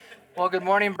Well, good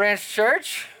morning, Branch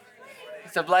Church.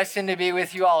 It's a blessing to be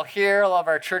with you all here, all of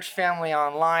our church family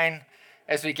online,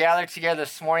 as we gather together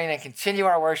this morning and continue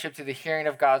our worship through the hearing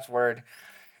of God's word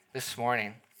this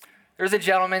morning. There's a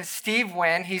gentleman, Steve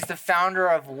Wynn. He's the founder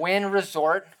of Wynn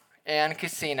Resort and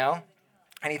Casino,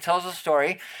 and he tells a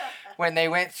story when they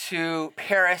went to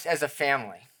Paris as a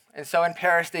family. And so in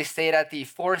Paris, they stayed at the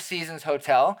Four Seasons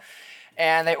Hotel,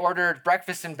 and they ordered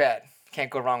breakfast in bed. Can't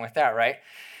go wrong with that, right?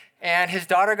 And his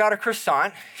daughter got a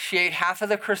croissant. She ate half of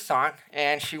the croissant,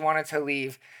 and she wanted to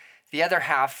leave the other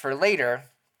half for later,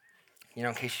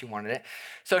 in case she wanted it.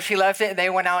 So she left it, and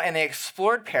they went out and they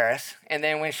explored Paris. And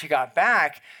then when she got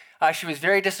back, she was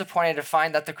very disappointed to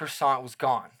find that the croissant was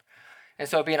gone. And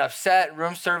so being upset,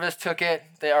 room service took it,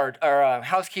 our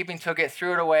housekeeping took it,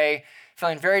 threw it away,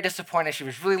 feeling very disappointed. She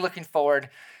was really looking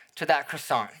forward to that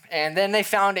croissant. And then they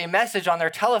found a message on their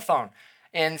telephone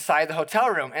inside the hotel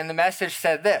room. And the message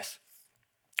said this: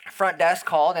 front desk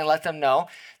called and let them know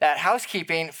that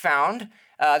housekeeping found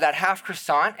that half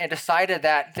croissant and decided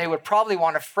that they would probably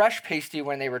want a fresh pastry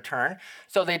when they return.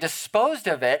 So they disposed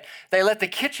of it. They let the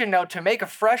kitchen know to make a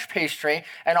fresh pastry,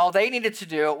 and all they needed to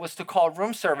do was to call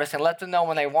room service and let them know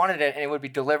when they wanted it, and it would be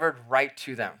delivered right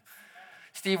to them.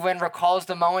 Steve Wynn recalls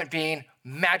the moment being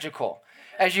magical,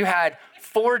 as you had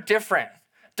 4 different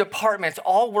departments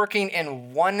all working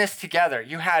in oneness together.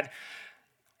 You had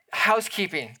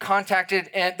housekeeping contacted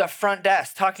at the front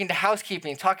desk, talking to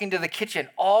housekeeping, talking to the kitchen,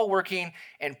 all working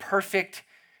in perfect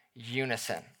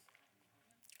unison.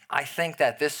 I think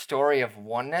that this story of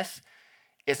oneness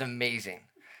is amazing.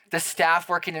 The staff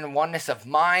working in oneness of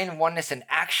mind, oneness in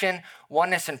action,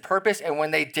 oneness in purpose. And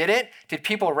when they did it, did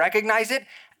people recognize it?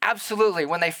 Absolutely.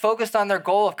 When they focused on their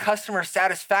goal of customer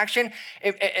satisfaction,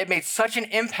 it made such an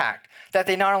impact that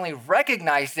they not only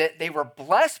recognized it, they were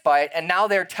blessed by it, and now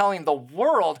they're telling the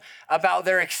world about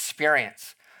their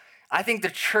experience. I think the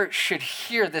church should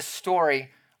hear this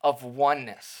story of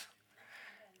oneness.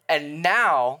 And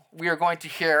now we are going to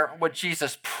hear what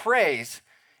Jesus prays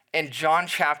in John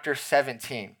chapter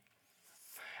 17.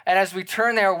 And as we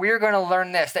turn there, we are going to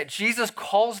learn this, that Jesus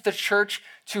calls the church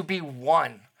to be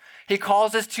one. He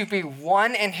calls us to be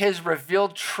one in his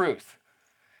revealed truth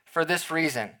for this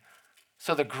reason: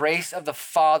 so the grace of the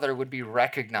Father would be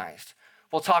recognized.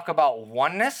 We'll talk about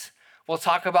oneness. We'll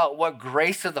talk about what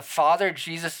grace of the Father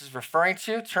Jesus is referring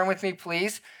to. Turn with me,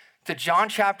 please, to John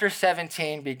chapter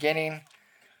 17, beginning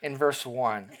in verse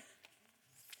 1.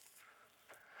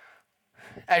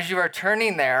 As you are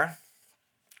turning there,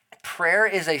 prayer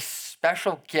is a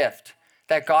special gift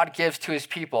that God gives to his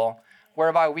people,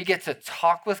 whereby we get to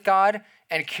talk with God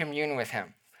and commune with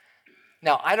him.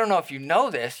 Now, I don't know if you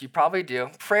know this, you probably do.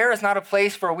 Prayer is not a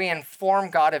place where we inform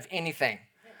God of anything.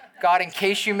 God, in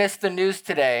case you missed the news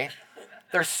today,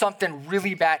 there's something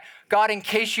really bad. God, in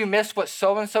case you missed what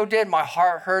so-and-so did, my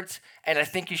heart hurts, and I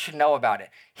think you should know about it.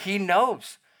 He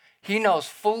knows. He knows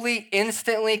fully,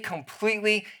 instantly,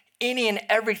 completely, any and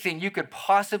everything you could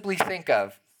possibly think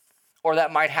of or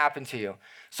that might happen to you.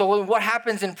 So what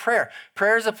happens in prayer?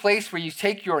 Prayer is a place where you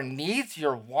take your needs,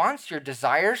 your wants, your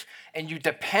desires, and you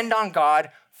depend on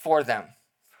God for them.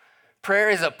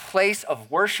 Prayer is a place of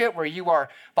worship where you are,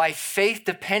 by faith,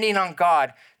 depending on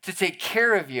God to take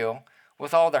care of you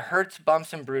with all the hurts,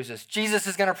 bumps, and bruises. Jesus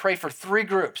is going to pray for 3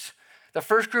 groups. The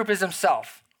first group is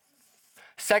himself.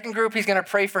 Second group, he's going to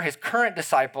pray for his current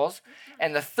disciples.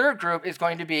 And the third group is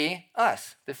going to be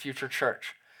us, the future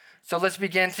church. So let's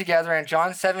begin together in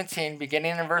John 17,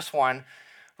 beginning in verse 1.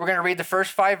 We're going to read the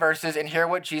first 5 verses and hear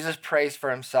what Jesus prays for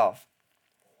himself.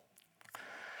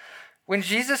 When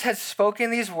Jesus had spoken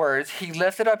these words, he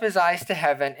lifted up his eyes to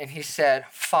heaven and he said,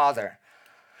 "Father,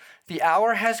 the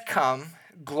hour has come.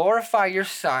 Glorify your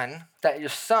Son, that your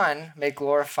Son may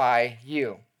glorify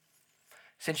you,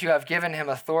 since you have given him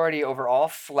authority over all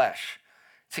flesh,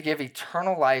 to give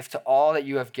eternal life to all that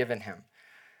you have given him.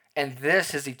 And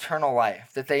this is eternal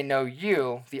life, that they know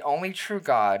you, the only true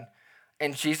God,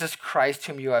 and Jesus Christ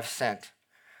whom you have sent.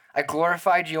 I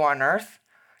glorified you on earth,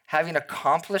 having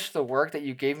accomplished the work that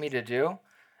you gave me to do.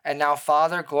 And now,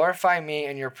 Father, glorify me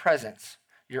in your presence,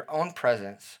 your own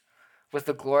presence, with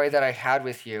the glory that I had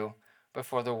with you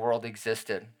before the world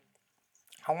existed."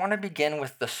 I want to begin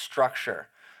with the structure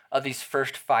of these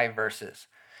first 5 verses.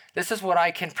 This is what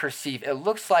I can perceive. It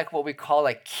looks like what we call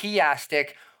a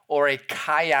chiastic or a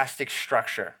chiastic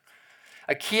structure.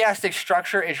 A chiastic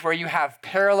structure is where you have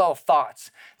parallel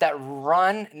thoughts that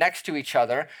run next to each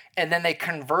other, and then they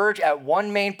converge at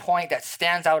one main point that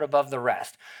stands out above the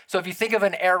rest. So if you think of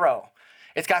an arrow,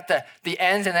 it's got the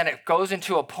ends and then it goes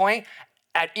into a point.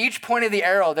 At each point of the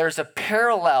arrow, there's a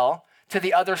parallel to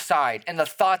the other side, and the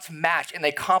thoughts match and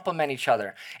they complement each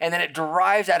other. And then it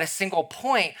derives at a single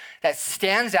point that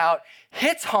stands out,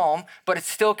 hits home, but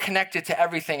it's still connected to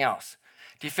everything else.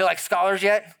 Do you feel like scholars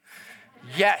yet?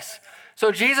 Yes.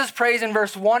 So Jesus prays in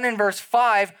verse 1 and verse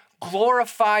 5,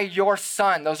 glorify your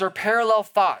Son. Those are parallel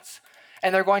thoughts,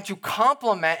 and they're going to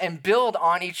complement and build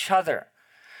on each other.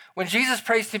 When Jesus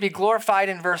prays to be glorified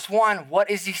in verse 1, what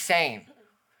is he saying?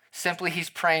 Simply, he's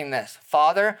praying this: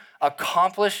 Father,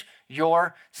 accomplish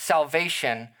your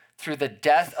salvation through the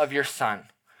death of your Son.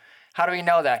 How do we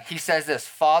know that? He says this: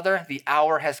 Father, the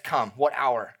hour has come. What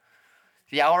hour?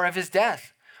 The hour of his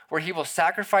death, where he will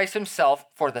sacrifice himself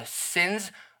for the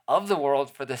sins of the world,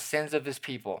 for the sins of his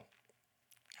people.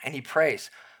 And he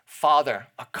prays, Father,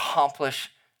 accomplish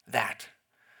that.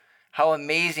 How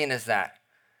amazing is that?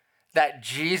 That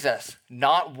Jesus,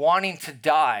 not wanting to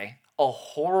die a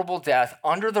horrible death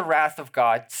under the wrath of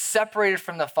God, separated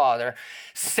from the Father,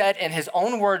 said in his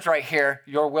own words right here,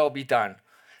 your will be done.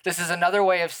 This is another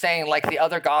way of saying, like the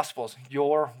other Gospels,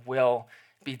 your will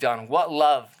be done. What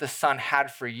love the Son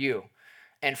had for you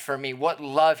and for me. What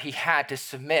love he had to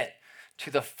submit to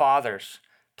the Father's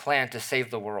plan to save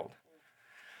the world.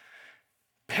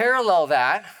 Parallel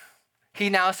that, he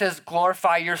now says,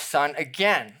 glorify your Son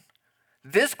again.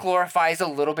 This glorifies a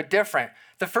little bit different.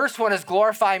 The first one is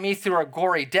glorify me through a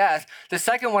gory death. The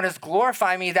second one is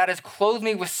glorify me, that is clothe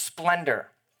me with splendor.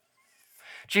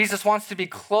 Jesus wants to be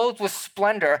clothed with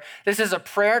splendor. This is a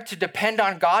prayer to depend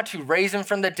on God to raise him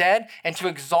from the dead and to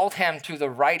exalt him to the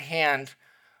right hand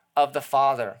of the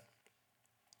Father.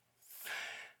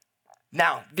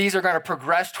 Now, these are going to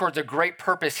progress towards a great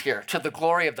purpose here, to the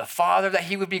glory of the Father, that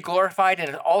he would be glorified. And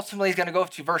it ultimately is going to go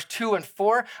to verse 2 and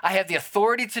 4. I have the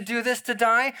authority to do this, to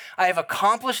die. I have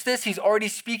accomplished this. He's already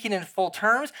speaking in full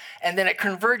terms. And then it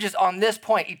converges on this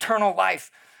point, eternal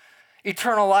life.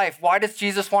 Eternal life. Why does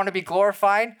Jesus want to be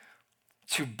glorified?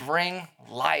 To bring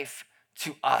life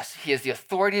to us. He has the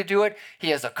authority to do it. He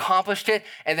has accomplished it.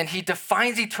 And then he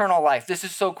defines eternal life. This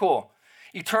is so cool.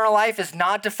 Eternal life is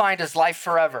not defined as life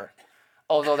forever,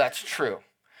 although that's true.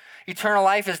 Eternal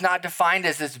life is not defined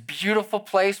as this beautiful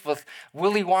place with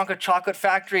Willy Wonka chocolate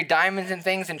factory, diamonds and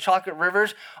things, and chocolate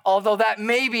rivers, although that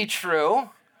may be true,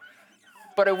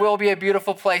 but it will be a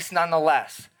beautiful place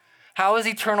nonetheless. How is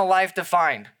eternal life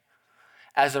defined?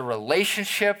 As a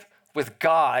relationship with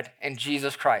God and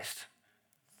Jesus Christ.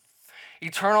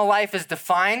 Eternal life is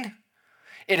defined,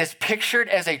 it is pictured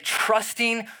as a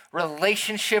trusting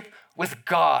relationship with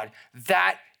God.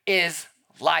 That is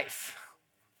life.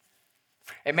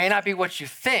 It may not be what you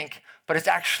think, but it's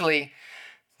actually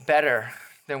better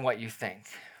than what you think.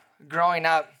 Growing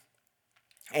up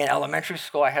in elementary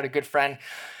school, I had a good friend,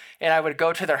 and I would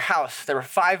go to their house. There were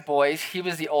 5 boys. He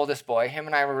was the oldest boy. Him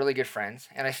and I were really good friends.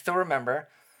 And I still remember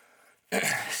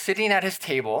sitting at his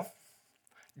table,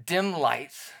 dim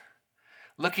lights,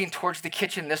 looking towards the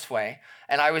kitchen this way.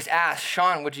 And I was asked,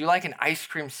 Sean, would you like an ice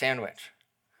cream sandwich?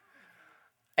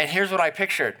 And here's what I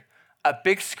pictured. A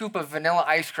big scoop of vanilla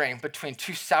ice cream between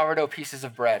 2 sourdough pieces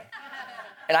of bread.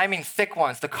 And I mean thick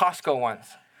ones, the Costco ones.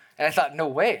 And I thought, no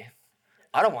way,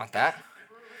 I don't want that.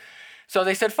 So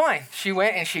they said, fine. She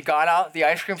went and she got out the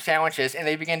ice cream sandwiches and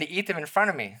they began to eat them in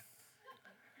front of me.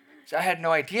 So I had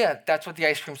no idea that's what the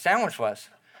ice cream sandwich was.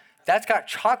 That's got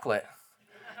chocolate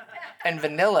and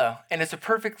vanilla, and it's a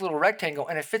perfect little rectangle,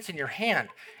 and it fits in your hand.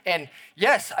 And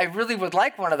yes, I really would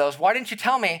like one of those. Why didn't you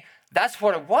tell me that's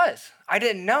what it was? I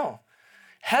didn't know.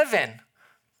 Heaven,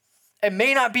 it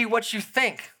may not be what you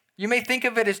think. You may think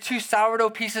of it as 2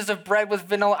 sourdough pieces of bread with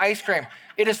vanilla ice cream.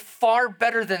 It is far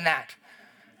better than that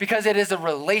because it is a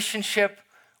relationship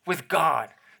with God.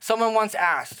 Someone once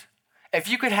asked, if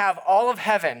you could have all of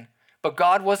heaven, but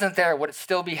God wasn't there, would it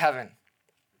still be heaven?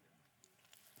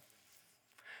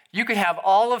 You could have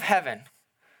all of heaven.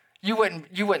 You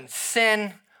wouldn't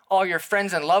sin. All your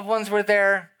friends and loved ones were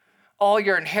there. All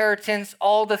your inheritance,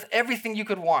 everything you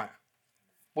could want.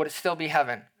 Would it still be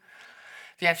heaven?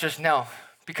 The answer is no,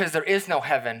 because there is no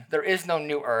heaven. There is no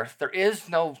new earth. There is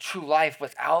no true life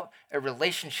without a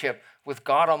relationship with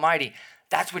God Almighty.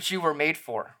 That's what you were made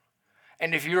for.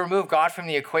 And if you remove God from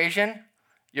the equation,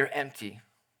 you're empty.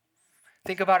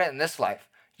 Think about it in this life.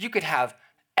 You could have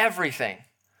everything,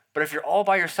 but if you're all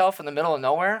by yourself in the middle of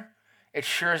nowhere, it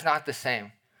sure is not the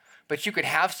same. But you could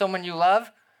have someone you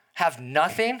love, have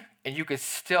nothing, and you could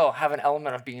still have an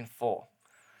element of being full.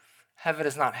 Heaven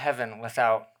is not heaven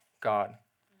without God.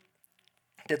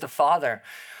 Did the Father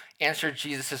answer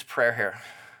Jesus' prayer here?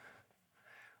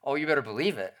 Oh, you better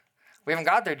believe it. We haven't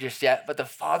got there just yet, but the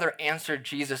Father answered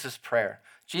Jesus' prayer.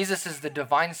 Jesus is the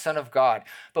divine Son of God,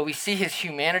 but we see his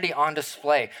humanity on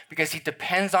display because he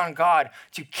depends on God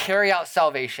to carry out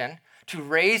salvation, to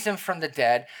raise him from the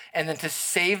dead, and then to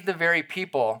save the very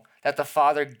people that the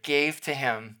Father gave to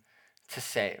him to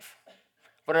save.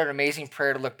 What an amazing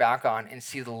prayer to look back on and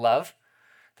see the love,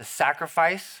 the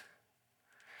sacrifice,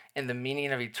 and the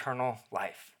meaning of eternal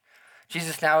life.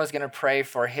 Jesus now is going to pray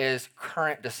for his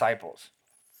current disciples.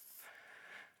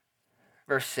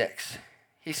 Verse 6,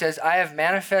 he says, I have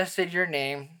manifested your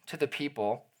name to the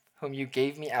people whom you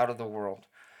gave me out of the world.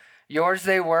 Yours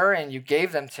they were, and you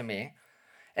gave them to me,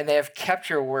 and they have kept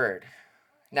your word.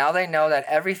 Now they know that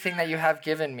everything that you have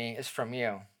given me is from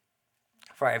you.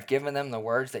 For I have given them the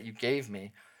words that you gave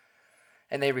me,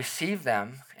 and they received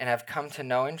them and have come to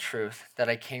know in truth that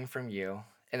I came from you,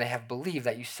 and they have believed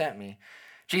that you sent me.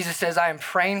 Jesus says, I am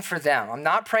praying for them. I'm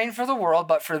not praying for the world,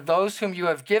 but for those whom you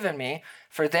have given me,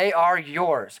 for they are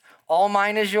yours. All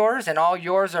mine is yours, and all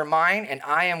yours are mine, and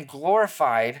I am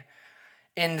glorified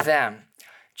in them.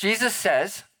 Jesus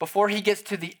says, before he gets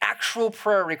to the actual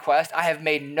prayer request, I've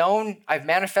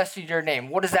manifested your name.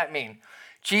 What does that mean?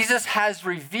 Jesus has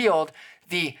revealed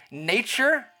the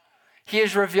nature, he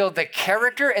has revealed the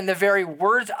character and the very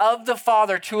words of the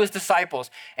Father to his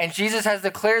disciples. And Jesus has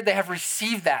declared they have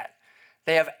received that.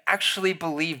 They have actually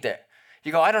believed it.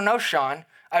 You go, I don't know, Sean.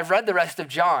 I've read the rest of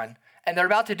John, and they're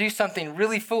about to do something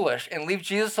really foolish and leave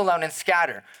Jesus alone and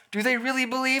scatter. Do they really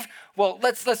believe? Well,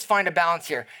 let's find a balance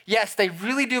here. Yes, they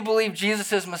really do believe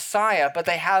Jesus is Messiah, but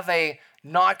they have a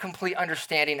not complete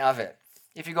understanding of it.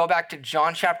 If you go back to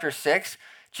John chapter 6,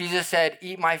 Jesus said,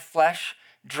 eat my flesh,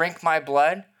 drink my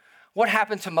blood. What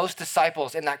happened to most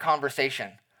disciples in that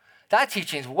conversation? That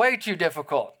teaching's way too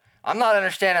difficult. I'm not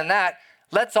understanding that.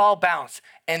 Let's all bounce.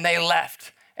 And they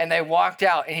left and they walked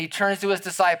out, and he turns to his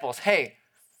disciples. Hey,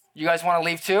 you guys want to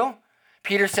leave too?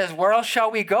 Peter says, where else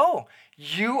shall we go?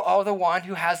 You are the one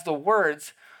who has the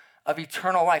words of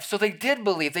eternal life. So they did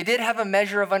believe. They did have a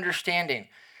measure of understanding.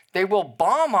 They will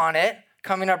bomb on it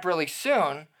coming up really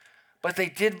soon, but they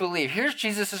did believe. Here's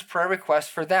Jesus' prayer request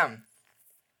for them.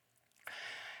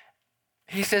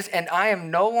 He says, and I am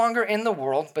no longer in the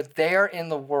world, but they are in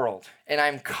the world, and I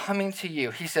am coming to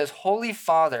you. He says, Holy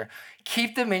Father,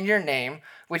 keep them in your name,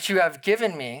 which you have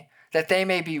given me, that they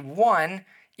may be one,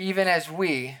 even as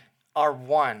we are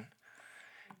one.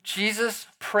 Jesus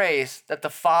prays that the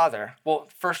Father, well,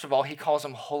 first of all, he calls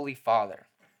him Holy Father.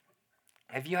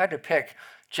 If you had to pick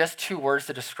just two words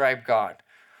to describe God,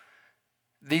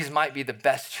 these might be the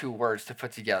best two words to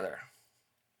put together.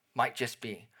 Might just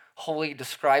be. Holy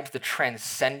describes the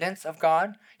transcendence of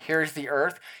God. Here's the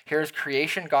earth. Here's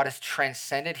creation. God is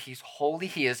transcended. He's holy.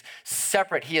 He is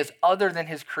separate. He is other than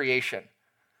his creation.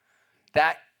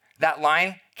 That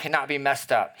line cannot be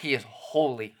messed up. He is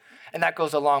holy. And that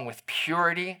goes along with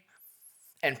purity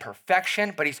and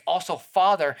perfection, but he's also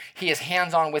Father. He is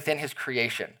hands-on within his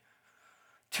creation.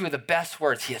 Two of the best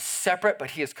words. He is separate,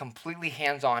 but he is completely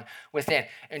hands-on within.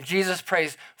 And Jesus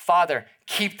prays, Father,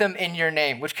 keep them in your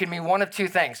name, which could mean one of two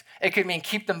things. It could mean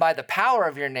keep them by the power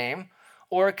of your name,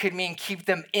 or it could mean keep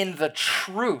them in the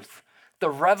truth, the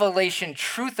revelation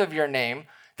truth of your name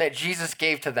that Jesus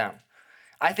gave to them.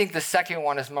 I think the second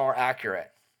one is more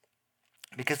accurate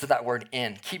because of that word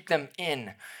in. Keep them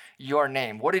in your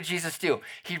name. What did Jesus do?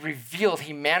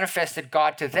 He manifested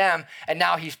God to them, and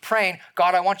now he's praying,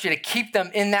 God, I want you to keep them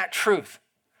in that truth.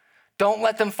 Don't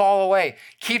let them fall away.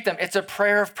 Keep them. It's a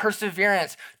prayer of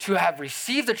perseverance to have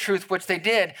received the truth, which they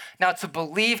did, now to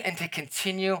believe and to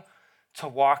continue to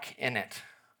walk in it.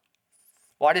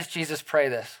 Why does Jesus pray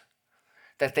this?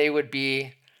 That they would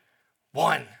be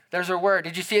one. There's our word.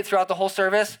 Did you see it throughout the whole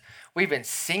service? We've been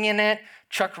singing it.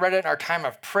 Chuck read it in our time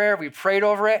of prayer. We prayed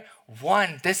over it.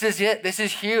 One. This is it. This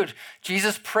is huge.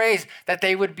 Jesus prays that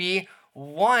they would be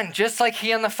one, just like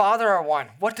he and the Father are one.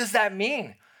 What does that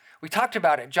mean? We talked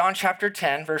about it. John chapter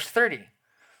 10, verse 30.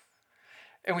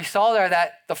 And we saw there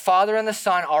that the Father and the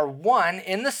Son are one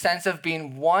in the sense of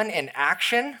being one in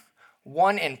action,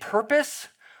 one in purpose,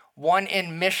 one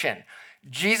in mission.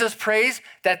 Jesus prays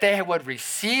that they would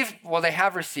receive, well, they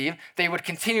have received, they would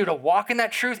continue to walk in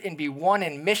that truth and be one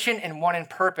in mission and one in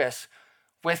purpose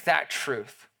with that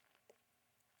truth.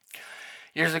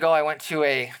 Years ago, I went to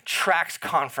a TRACS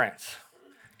conference.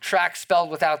 TRACS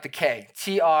spelled without the K,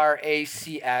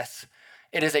 TRACS.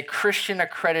 It is a Christian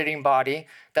accrediting body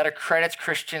that accredits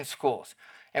Christian schools.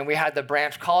 And we had the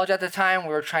Branch College at the time.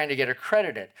 We were trying to get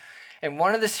accredited. And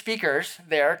one of the speakers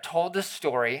there told the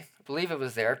story, I believe it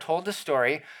was there, told the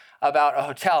story about a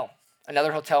hotel,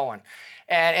 another hotel one.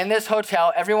 And in this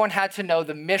hotel, everyone had to know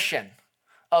the mission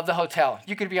of the hotel.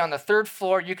 You could be on the third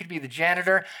floor, you could be the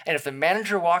janitor, and if the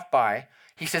manager walked by,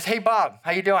 he says, "Hey, Bob,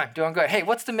 how you doing?" "Doing good." "Hey,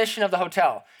 what's the mission of the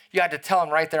hotel?" You had to tell him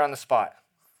right there on the spot.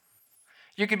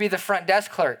 You could be the front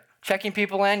desk clerk, checking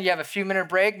people in. You have a few-minute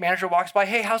break. Manager walks by.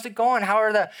 "Hey, how's it going? How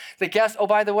are the guests? Oh,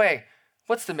 by the way,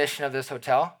 what's the mission of this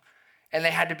hotel?" And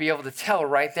they had to be able to tell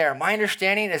right there. My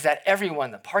understanding is that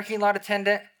everyone, the parking lot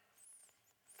attendant,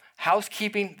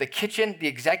 housekeeping, the kitchen, the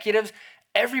executives,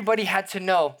 everybody had to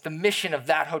know the mission of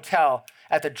that hotel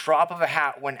at the drop of a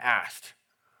hat when asked.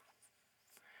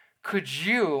 Could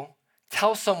you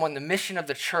tell someone the mission of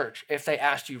the church if they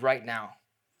asked you right now?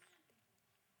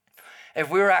 If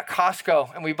we were at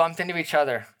Costco and we bumped into each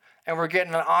other and we're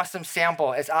getting an awesome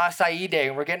sample, it's acai day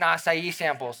and we're getting acai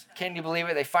samples. Can you believe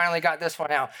it? They finally got this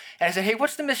one out. And I said, "Hey,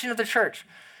 what's the mission of the church?"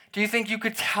 Do you think you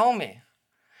could tell me?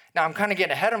 Now, I'm kind of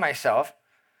getting ahead of myself,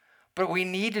 but we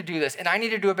need to do this. And I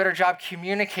need to do a better job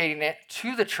communicating it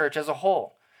to the church as a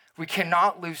whole. We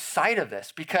cannot lose sight of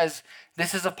this because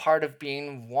this is a part of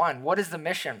being one. What is the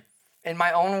mission? In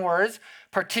my own words,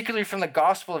 particularly from the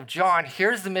Gospel of John,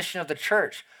 here's the mission of the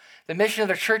church. The mission of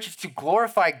the church is to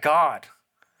glorify God.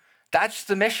 That's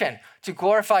the mission, to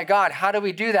glorify God. How do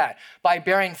we do that? By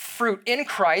bearing fruit in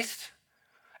Christ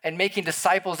and making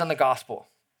disciples in the gospel.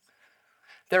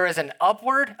 There is an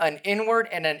upward, an inward,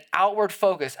 and an outward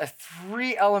focus, a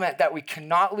three element that we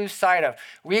cannot lose sight of.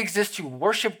 We exist to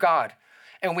worship God,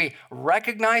 and we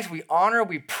recognize, we honor,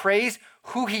 we praise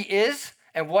who he is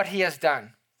and what he has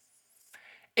done.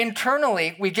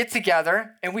 Internally, we get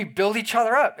together and we build each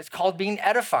other up. It's called being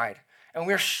edified. And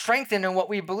we're strengthened in what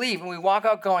we believe. And we walk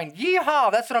out going,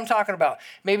 "Yeehaw," that's what I'm talking about.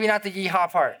 Maybe not the yeehaw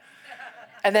part.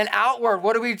 And then outward,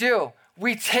 what do?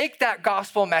 We take that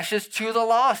gospel message to the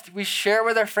lost. We share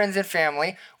with our friends and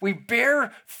family. We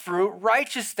bear fruit,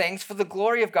 righteous things for the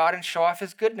glory of God and show off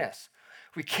his goodness.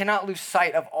 We cannot lose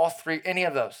sight of all three, any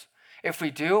of those. If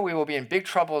we do, we will be in big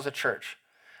trouble as a church.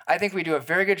 I think we do a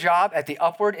very good job at the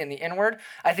upward and the inward.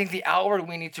 I think the outward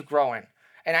we need to grow in.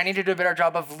 And I need to do a better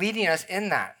job of leading us in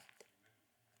that.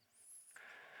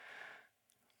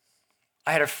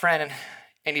 I had a friend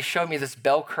and he showed me this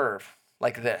bell curve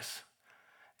like this.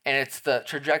 And it's the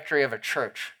trajectory of a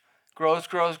church. Grows,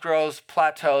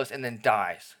 plateaus, and then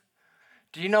dies.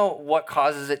 Do you know what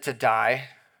causes it to die?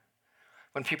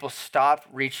 When people stop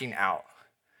reaching out.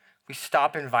 We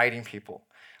stop inviting people.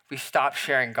 We stop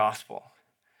sharing gospel.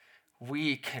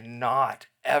 We cannot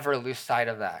ever lose sight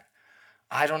of that.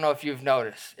 I don't know if you've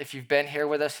noticed. If you've been here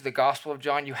with us through the Gospel of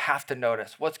John, you have to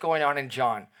notice what's going on in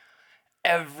John.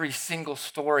 Every single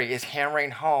story is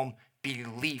hammering home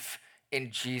belief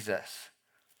in Jesus.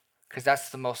 Because that's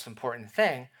the most important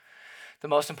thing, the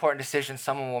most important decision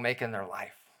someone will make in their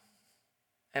life.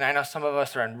 And I know some of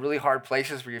us are in really hard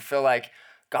places where you feel like,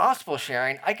 gospel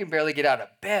sharing, I can barely get out of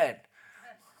bed.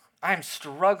 I'm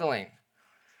struggling.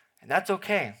 And that's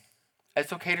okay.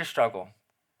 It's okay to struggle.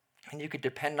 And you could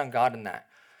depend on God in that.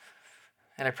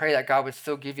 And I pray that God would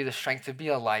still give you the strength to be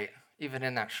a light, even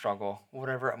in that struggle,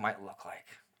 whatever it might look like.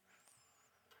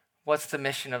 What's the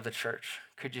mission of the church?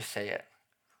 Could you say it?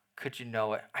 Could you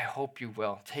know it? I hope you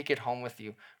will. Take it home with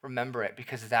you. Remember it,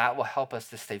 because that will help us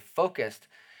to stay focused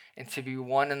and to be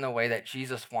one in the way that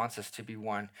Jesus wants us to be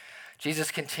one.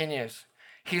 Jesus continues.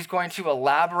 He's going to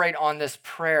elaborate on this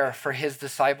prayer for his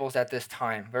disciples at this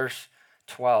time. Verse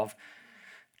 12.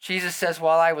 Jesus says,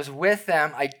 "While I was with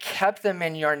them, I kept them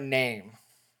in your name."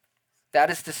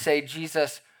 That is to say,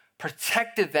 Jesus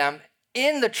protected them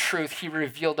in the truth he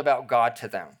revealed about God to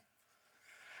them.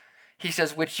 He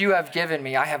says, "Which you have given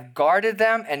me. I have guarded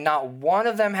them, and not one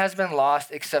of them has been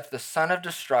lost except the son of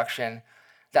destruction,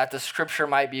 that the scripture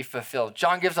might be fulfilled."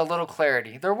 John gives a little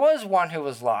clarity. There was one who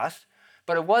was lost,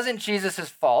 but it wasn't Jesus'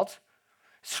 fault.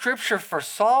 Scripture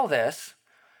foresaw this.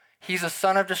 He's a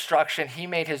son of destruction. He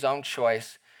made his own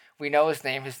choice. We know his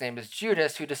name. His name is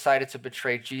Judas, who decided to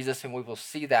betray Jesus, and we will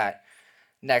see that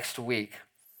next week.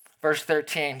 Verse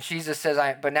 13, Jesus says,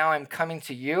 "But now I'm coming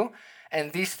to you,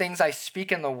 and these things I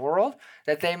speak in the world,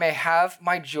 that they may have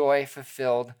my joy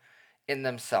fulfilled in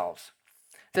themselves."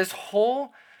 This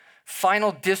whole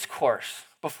final discourse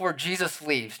before Jesus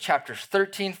leaves, chapters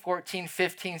 13, 14,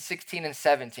 15, 16, and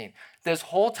 17, this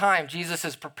whole time Jesus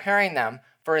is preparing them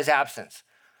for his absence.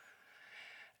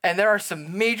 And there are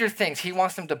some major things. He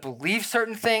wants them to believe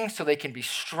certain things so they can be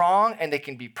strong and they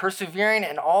can be persevering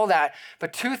and all that.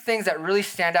 But two things that really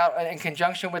stand out in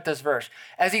conjunction with this verse.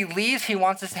 As he leaves, he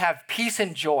wants us to have peace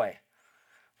and joy.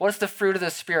 What's the fruit of the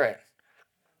Spirit?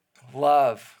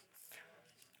 Love,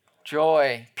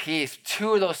 joy, peace.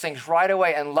 Two of those things right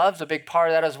away, and love's a big part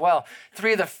of that as well.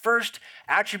 Three of the first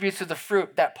attributes of the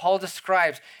fruit that Paul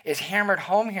describes is hammered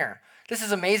home here. This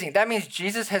is amazing. That means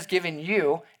Jesus has given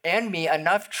you and me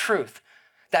enough truth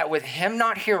that with him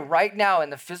not here right now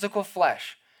in the physical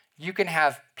flesh, you can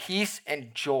have peace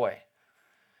and joy.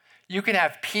 You can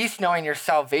have peace knowing your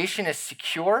salvation is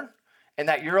secure and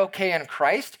that you're okay in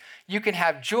Christ. You can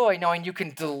have joy knowing you can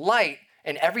delight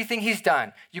in everything he's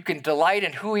done. You can delight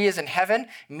in who he is in heaven,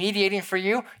 mediating for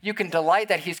you. You can delight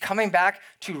that he's coming back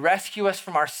to rescue us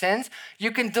from our sins.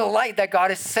 You can delight that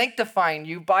God is sanctifying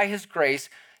you by his grace,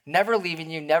 never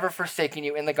leaving you, never forsaking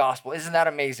you in the gospel. Isn't that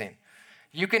amazing?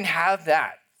 You can have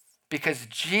that because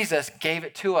Jesus gave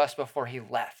it to us before he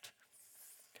left.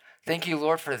 Thank you,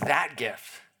 Lord, for that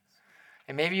gift.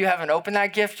 And maybe you haven't opened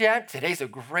that gift yet. Today's a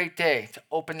great day to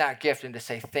open that gift and to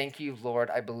say, thank you,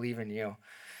 Lord, I believe in you.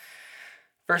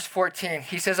 Verse 14,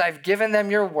 he says, I've given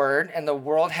them your word, and the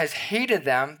world has hated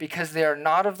them because they are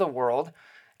not of the world,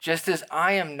 just as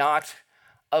I am not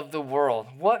of the world.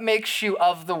 What makes you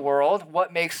of the world?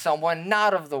 What makes someone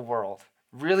not of the world?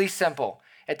 Really simple.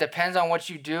 It depends on what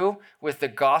you do with the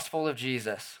gospel of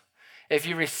Jesus. If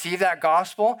you receive that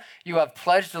gospel, you have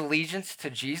pledged allegiance to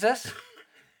Jesus,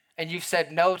 and you've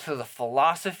said no to the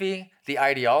philosophy, the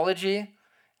ideology,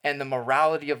 and the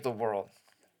morality of the world.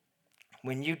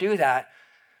 When you do that,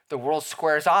 the world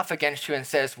squares off against you and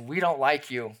says, we don't like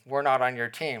you. We're not on your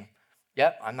team.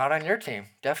 Yep, I'm not on your team.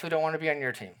 Definitely don't want to be on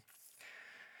your team.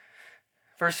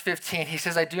 Verse 15, he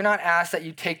says, I do not ask that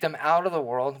you take them out of the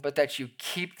world, but that you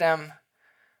keep them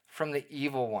from the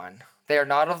evil one. They are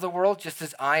not of the world, just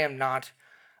as I am not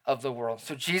of the world.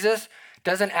 So Jesus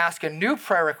doesn't ask a new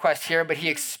prayer request here, but he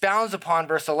expounds upon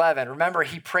verse 11. Remember,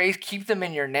 he prays, keep them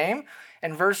in your name.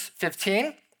 And verse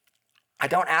 15, I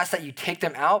don't ask that you take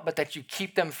them out, but that you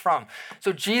keep them from.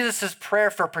 So Jesus' prayer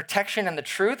for protection and the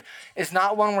truth is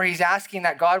not one where he's asking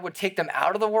that God would take them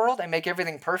out of the world and make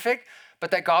everything perfect, but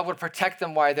that God would protect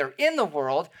them while they're in the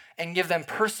world and give them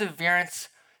perseverance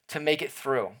to make it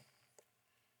through.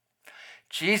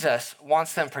 Jesus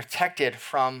wants them protected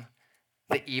from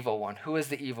the evil one. Who is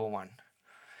the evil one?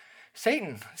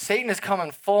 Satan. Satan is coming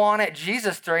full on at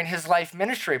Jesus during his life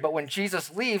ministry, but when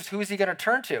Jesus leaves, who is he going to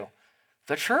turn to?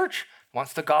 The church.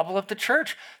 Wants to gobble up the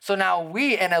church. So now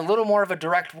we, in a little more of a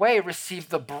direct way, receive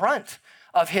the brunt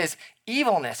of his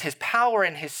evilness, his power,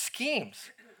 and his schemes.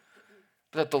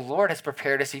 But the Lord has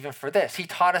prepared us even for this. He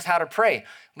taught us how to pray.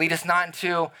 Lead us not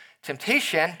into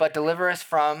temptation, but deliver us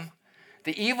from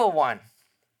the evil one.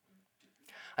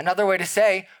 Another way to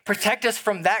say, protect us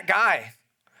from that guy.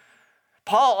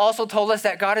 Paul also told us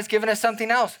that God has given us something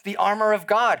else, the armor of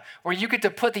God, where you get to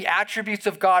put the attributes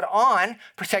of God on,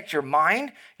 protect your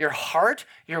mind, your heart,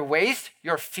 your waist,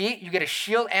 your feet. You get a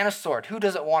shield and a sword. Who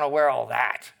doesn't want to wear all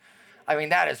that? I mean,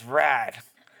 that is rad.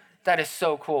 That is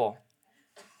so cool.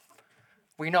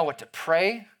 We know what to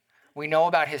pray. We know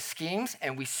about his schemes,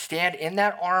 and we stand in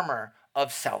that armor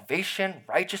of salvation,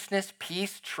 righteousness,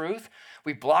 peace, truth.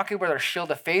 We block it with our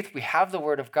shield of faith. We have the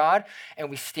word of God, and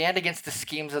we stand against the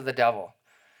schemes of the devil.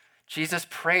 Jesus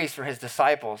prays for his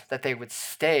disciples that they would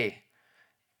stay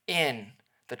in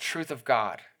the truth of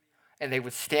God, and they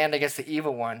would stand against the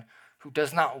evil one who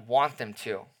does not want them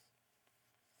to.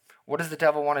 What does the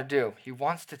devil want to do? He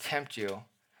wants to tempt you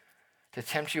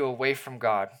away from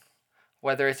God,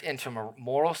 whether it's into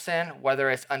moral sin, whether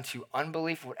it's unto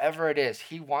unbelief, whatever it is,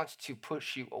 he wants to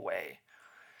push you away.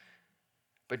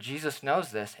 But Jesus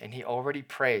knows this, and he already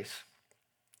prays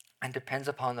and depends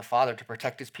upon the Father to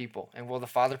protect his people. And will the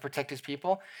Father protect his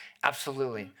people?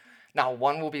 Absolutely. Not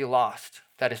one will be lost.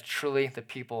 That is truly the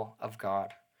people of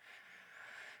God.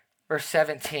 Verse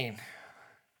 17.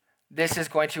 This is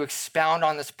going to expound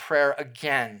on this prayer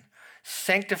again.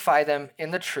 Sanctify them in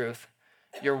the truth.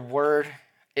 Your word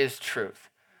is truth.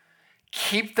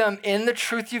 Keep them in the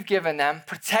truth you've given them.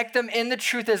 Protect them in the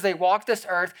truth as they walk this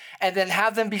earth, and then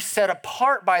have them be set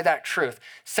apart by that truth.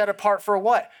 Set apart for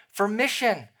what? For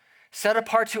mission. Set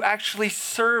apart to actually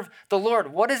serve the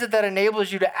Lord. What is it that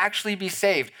enables you to actually be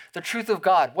saved? The truth of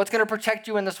God. What's going to protect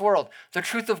you in this world? The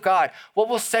truth of God. What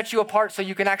will set you apart so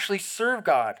you can actually serve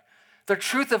God? The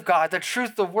truth of God, the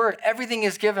truth, the word, everything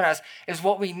is given us is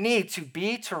what we need to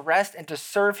be, to rest, and to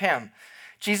serve him.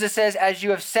 Jesus says, as you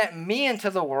have sent me into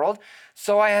the world,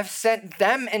 so I have sent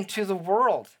them into the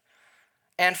world.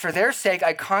 And for their sake,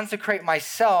 I consecrate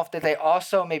myself that they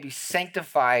also may be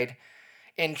sanctified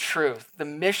in truth. The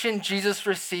mission Jesus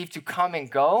received to come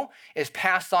and go is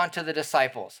passed on to the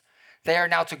disciples. They are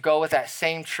now to go with that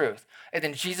same truth. And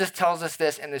then Jesus tells us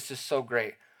this, and this is so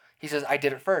great. He says, I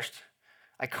did it first.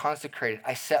 I consecrated.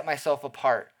 I set myself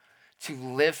apart to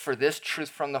live for this truth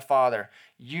from the Father.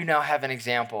 You now have an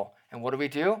example. And what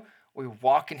do? We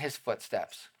walk in his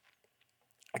footsteps.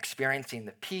 experiencing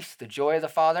the peace, the joy of the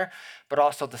Father, but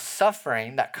also the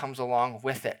suffering that comes along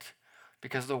with it,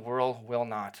 because the world will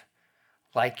not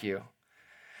like you.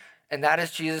 And that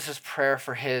is Jesus' prayer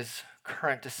for his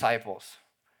current disciples.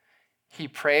 He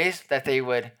prays that they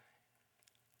would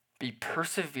be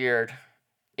persevered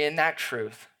in that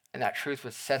truth, and that truth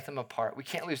would set them apart. We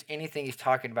can't lose anything he's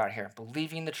talking about here.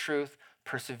 Believing the truth,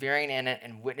 persevering in it,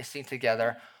 and witnessing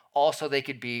together, also they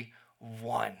could be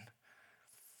one.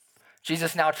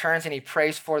 Jesus now turns and he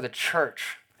prays for the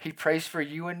church. He prays for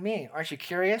you and me. Aren't you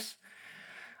curious?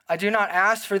 I do not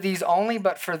ask for these only,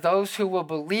 but for those who will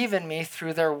believe in me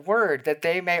through their word, that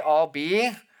they may all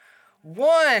be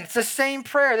one. It's the same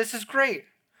prayer. This is great.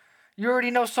 You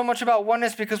already know so much about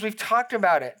oneness because we've talked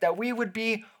about it, that we would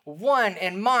be one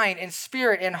in mind, in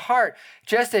spirit, in heart,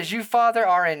 just as you, Father,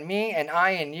 are in me and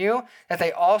I in you, that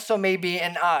they also may be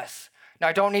in us. Now,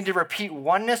 I don't need to repeat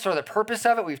oneness or the purpose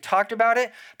of it. We've talked about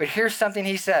it, but here's something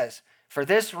he says. For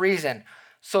this reason,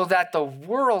 so that the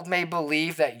world may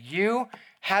believe that you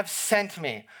have sent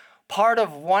me. Part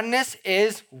of oneness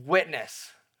is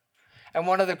witness. And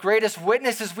one of the greatest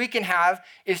witnesses we can have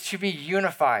is to be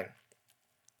unified.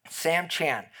 Sam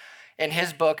Chan, in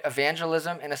his book,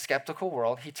 Evangelism in a Skeptical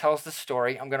World, he tells the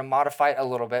story. I'm going to modify it a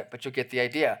little bit, but you'll get the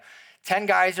idea. 10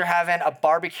 guys are having a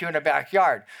barbecue in a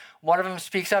backyard. One of them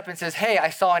speaks up and says, hey, I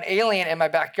saw an alien in my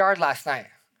backyard last night.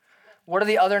 What are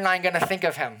the other 9 going to think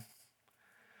of him?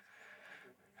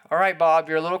 All right, Bob,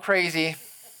 you're a little crazy.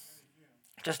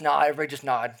 Just nod, everybody just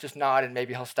nod, and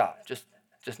maybe he'll stop. Just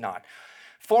nod.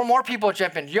 4 more people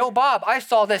jump in. Yo, Bob, I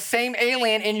saw this same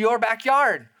alien in your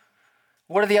backyard.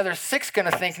 What are the other 6 going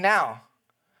to think now?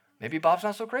 Maybe Bob's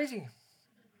not so crazy.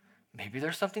 Maybe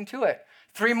there's something to it.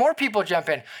 3 more people jump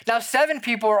in. Now 7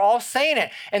 people are all saying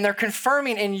it, and they're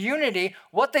confirming in unity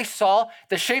what they saw,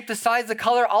 the shape, the size, the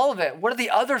color, all of it. What are the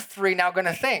other 3 now going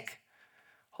to think?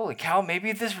 Holy cow,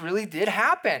 maybe this really did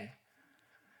happen.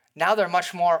 Now they're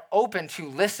much more open to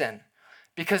listen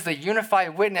because the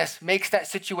unified witness makes that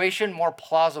situation more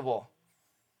plausible.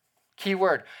 Key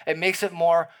word, it makes it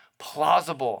more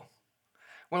plausible.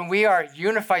 When we are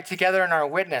unified together in our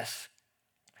witness,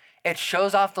 it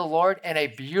shows off the Lord in a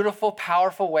beautiful,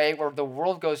 powerful way where the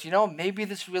world goes, you know, maybe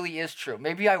this really is true.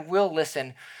 Maybe I will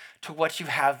listen to what you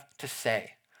have to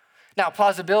say. Now,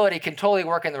 plausibility can totally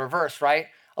work in the reverse, right?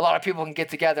 A lot of people can get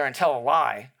together and tell a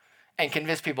lie and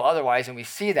convince people otherwise, and we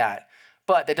see that.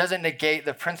 But that doesn't negate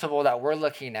the principle that we're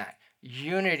looking at.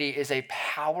 Unity is a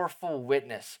powerful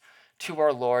witness to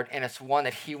our Lord, and it's one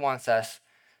that he wants us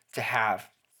to have.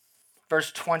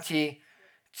 Verse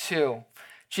 22,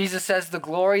 Jesus says, the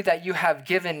glory that you have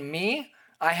given me,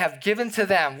 I have given to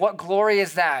them. What glory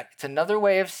is that? It's another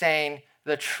way of saying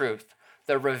the truth,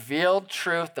 the revealed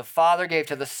truth the Father gave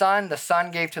to the Son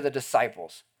gave to the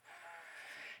disciples.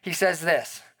 He says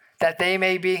this, that they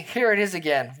may be, here it is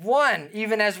again, one,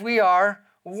 even as we are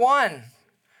one.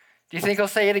 Do you think he'll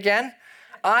say it again?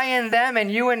 I and them and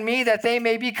you and me, that they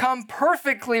may become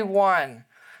perfectly one,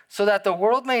 so that the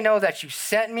world may know that you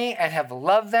sent me and have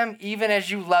loved them even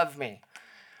as you love me.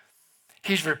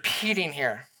 He's repeating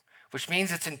here, which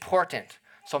means it's important.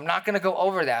 So I'm not going to go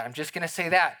over that. I'm just going to say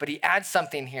that. But he adds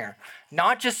something here.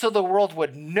 Not just so the world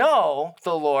would know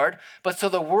the Lord, but so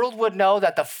the world would know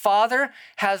that the Father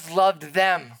has loved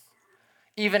them,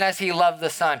 even as he loved the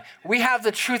Son. We have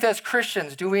the truth as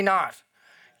Christians, do we not?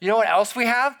 You know what else we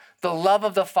have? The love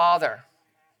of the Father.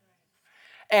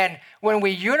 And when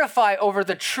we unify over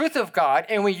the truth of God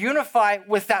and we unify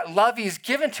with that love he's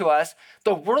given to us,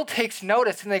 the world takes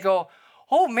notice and they go,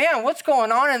 oh man, what's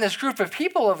going on in this group of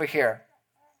people over here?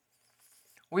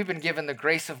 We've been given the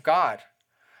grace of God.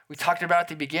 We talked about it at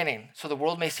the beginning, so the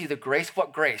world may see the grace.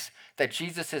 What grace? That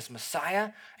Jesus is Messiah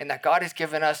and that God has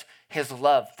given us his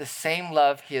love, the same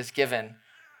love he has given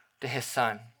to his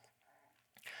Son.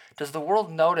 Does the world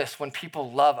notice when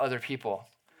people love other people?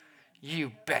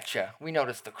 You betcha. We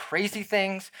notice the crazy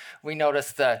things. We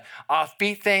notice the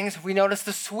offbeat things. We notice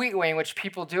the sweet way in which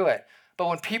people do it. But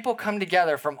when people come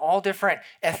together from all different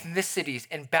ethnicities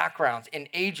and backgrounds and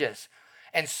ages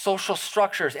and social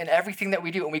structures and everything that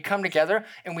we do, and we come together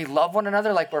and we love one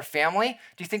another like we're family,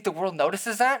 do you think the world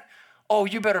notices that? Oh,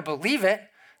 you better believe it.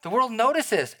 The world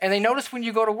notices. And they notice when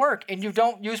you go to work and you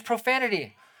don't use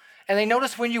profanity. And they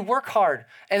notice when you work hard.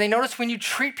 And they notice when you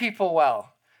treat people well.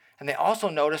 And they also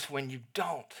notice when you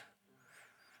don't.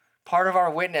 Part of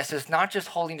our witness is not just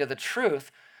holding to the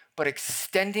truth, but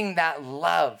extending that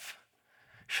love.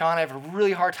 Sean, I have a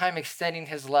really hard time extending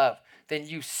his love. Then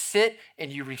you sit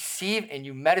and you receive and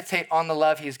you meditate on the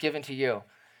love he has given to you.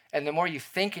 And the more you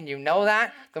think and you know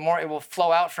that, the more it will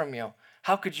flow out from you.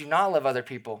 How could you not love other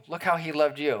people? Look how he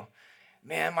loved you.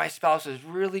 Man, my spouse is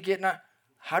really getting on.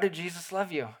 How did Jesus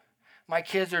love you? My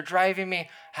kids are driving me.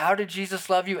 How did Jesus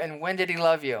love you, and when did he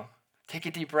love you? Take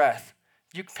a deep breath.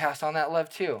 You can pass on that love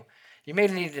too. You may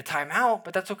need a time out,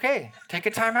 but that's okay. Take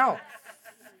a time out.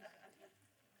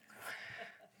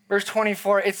 Verse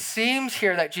 24, it seems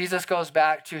here that Jesus goes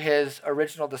back to his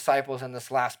original disciples in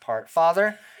this last part.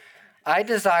 Father, I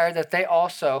desire that they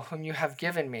also, whom you have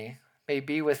given me, may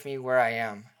be with me where I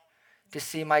am, to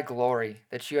see my glory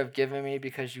that you have given me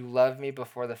because you loved me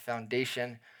before the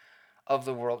foundation of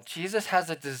the world. Jesus has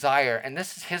a desire, and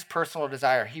this is his personal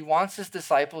desire. He wants his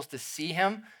disciples to see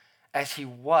him as he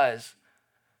was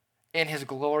in his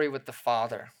glory with the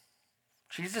Father.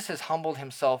 Jesus has humbled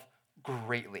himself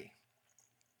greatly.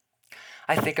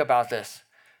 I think about this.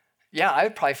 Yeah, I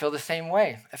would probably feel the same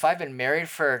way. If I've been married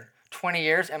for 20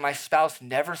 years and my spouse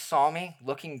never saw me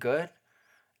looking good,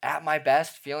 at my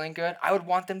best, feeling good, I would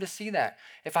want them to see that.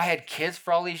 If I had kids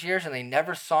for all these years and they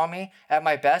never saw me at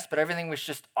my best, but everything was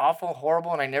just awful,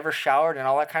 horrible, and I never showered and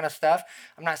all that kind of stuff,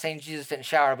 I'm not saying Jesus didn't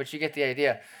shower, but you get the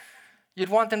idea. You'd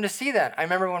want them to see that. I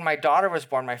remember when my daughter was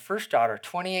born, my first daughter,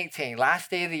 2018,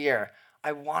 last day of the year,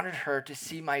 I wanted her to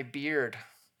see my beard.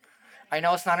 I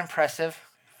know it's not impressive,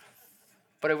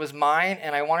 but it was mine,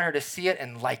 and I wanted her to see it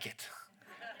and like it,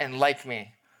 and like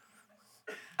me.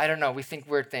 I don't know, we think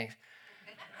weird things.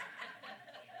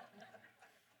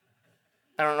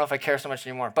 I don't know if I care so much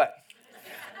anymore, but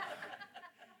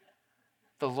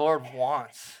the Lord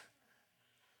wants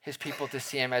his people to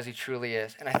see him as he truly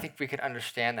is, and I think we could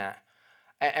understand that.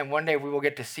 And one day we will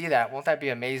get to see that. Won't that be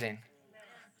amazing?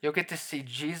 You'll get to see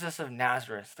Jesus of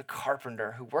Nazareth, the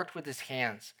carpenter who worked with his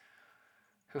hands,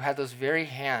 who had those very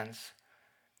hands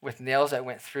with nails that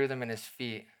went through them in his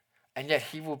feet, and yet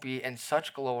he will be in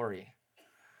such glory.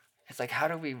 It's like, how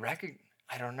do we recognize?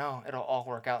 I don't know. It'll all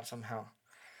work out somehow.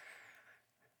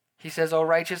 He says, O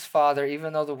righteous Father,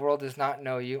 even though the world does not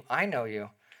know you, I know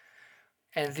you.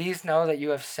 And these know that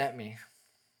you have sent me.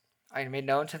 I made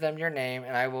known to them your name,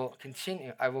 and I will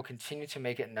continue to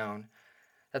make it known,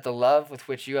 that the love with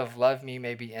which you have loved me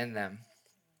may be in them,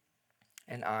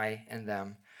 and I in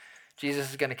them.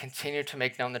 Jesus is going to continue to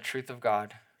make known the truth of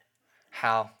God.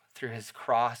 How? Through his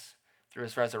cross, through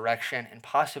his resurrection, and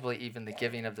possibly even the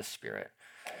giving of the Spirit.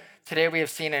 Today we have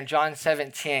seen in John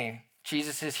 17,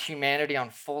 Jesus' humanity on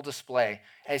full display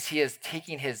as he is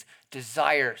taking his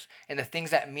desires and the things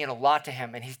that mean a lot to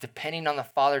him, and he's depending on the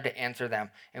Father to answer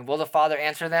them. And will the Father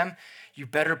answer them? You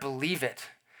better believe it.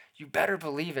 You better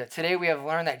believe it. Today we have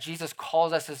learned that Jesus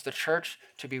calls us as the church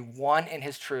to be one in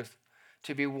his truth,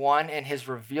 to be one in his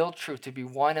revealed truth, to be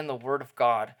one in the Word of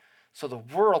God, so the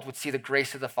world would see the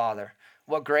grace of the Father.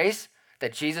 What grace?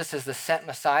 That Jesus is the sent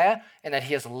Messiah and that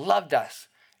he has loved us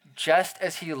just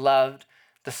as he loved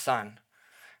the Son.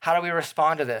 How do we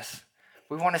respond to this?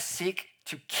 We want to seek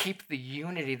to keep the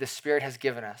unity the Spirit has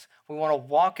given us. We want to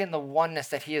walk in the oneness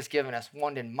that he has given us.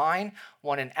 One in mind,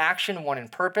 one in action, one in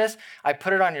purpose. I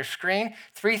put it on your screen.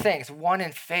 3 things. One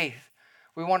in faith.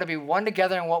 We want to be one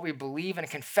together in what we believe and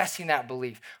confessing that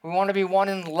belief. We want to be one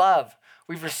in love.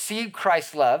 We've received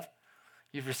Christ's love.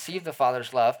 You've received the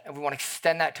Father's love, and we want to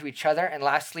extend that to each other. And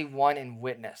lastly, one in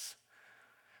witness.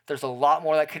 There's a lot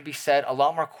more that could be said, a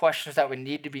lot more questions that would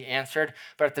need to be answered,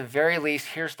 but at the very least,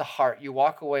 here's the heart. You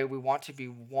walk away, we want to be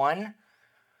one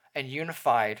and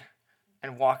unified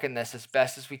and walk in this as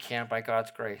best as we can by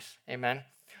God's grace. Amen?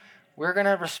 We're going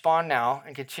to respond now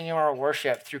and continue our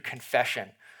worship through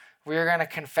confession. We're going to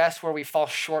confess where we fall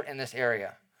short in this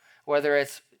area, whether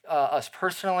it's us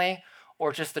personally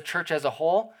or just the church as a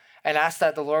whole, and ask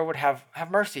that the Lord would have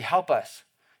mercy, help us.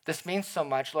 This means so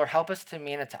much. Lord, help us to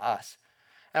mean it to us.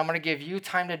 And I'm going to give you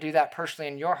time to do that personally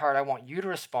in your heart. I want you to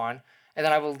respond, and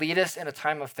then I will lead us in a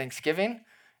time of thanksgiving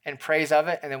and praise of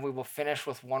it, and then we will finish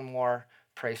with one more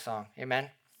praise song. Amen?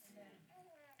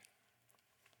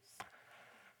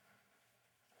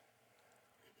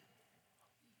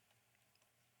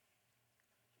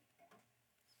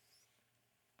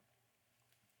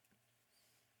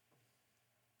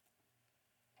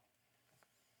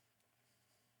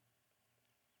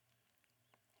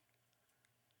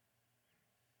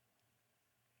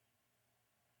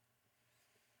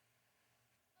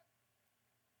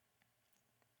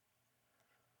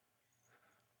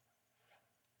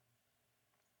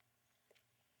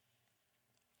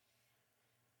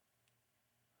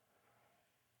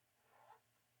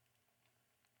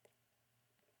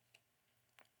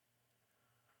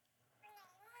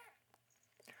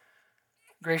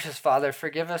 Gracious Father,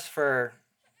 forgive us for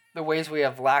the ways we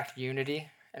have lacked unity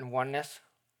and oneness.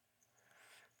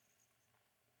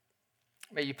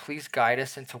 May you please guide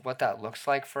us into what that looks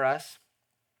like for us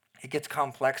It gets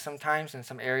complex sometimes in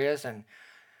some areas,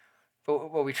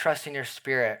 but we trust in your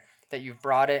Spirit that you've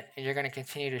brought it and you're going to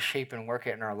continue to shape and work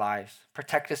it in our lives.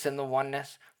 Protect us in the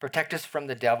oneness. Protect us from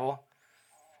the devil.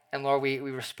 And Lord, we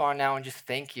respond now and just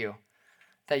thank you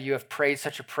that you have prayed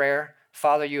such a prayer.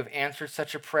 Father, you have answered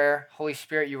such a prayer. Holy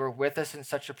Spirit, you were with us in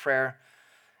such a prayer.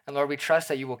 And Lord, we trust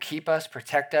that you will keep us,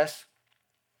 protect us.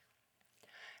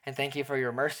 And thank you for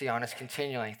your mercy on us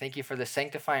continually. Thank you for the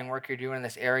sanctifying work you're doing in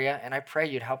this area. And I pray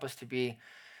you'd help us to be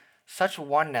such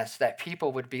oneness that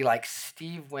people would be like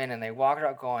Steve Wynn and they walked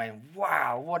out going,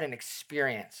 wow, what an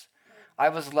experience. I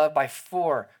was loved by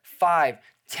 4, 5,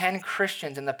 10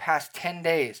 Christians in the past 10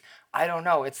 days. I don't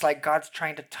know. It's like God's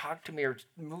trying to talk to me or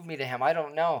move me to him. I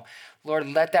don't know. Lord,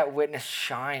 let that witness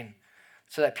shine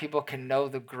so that people can know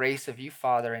the grace of you,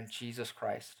 Father, in Jesus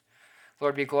Christ.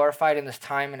 Lord, be glorified in this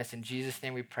time, and it's in Jesus'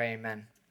 name we pray, amen.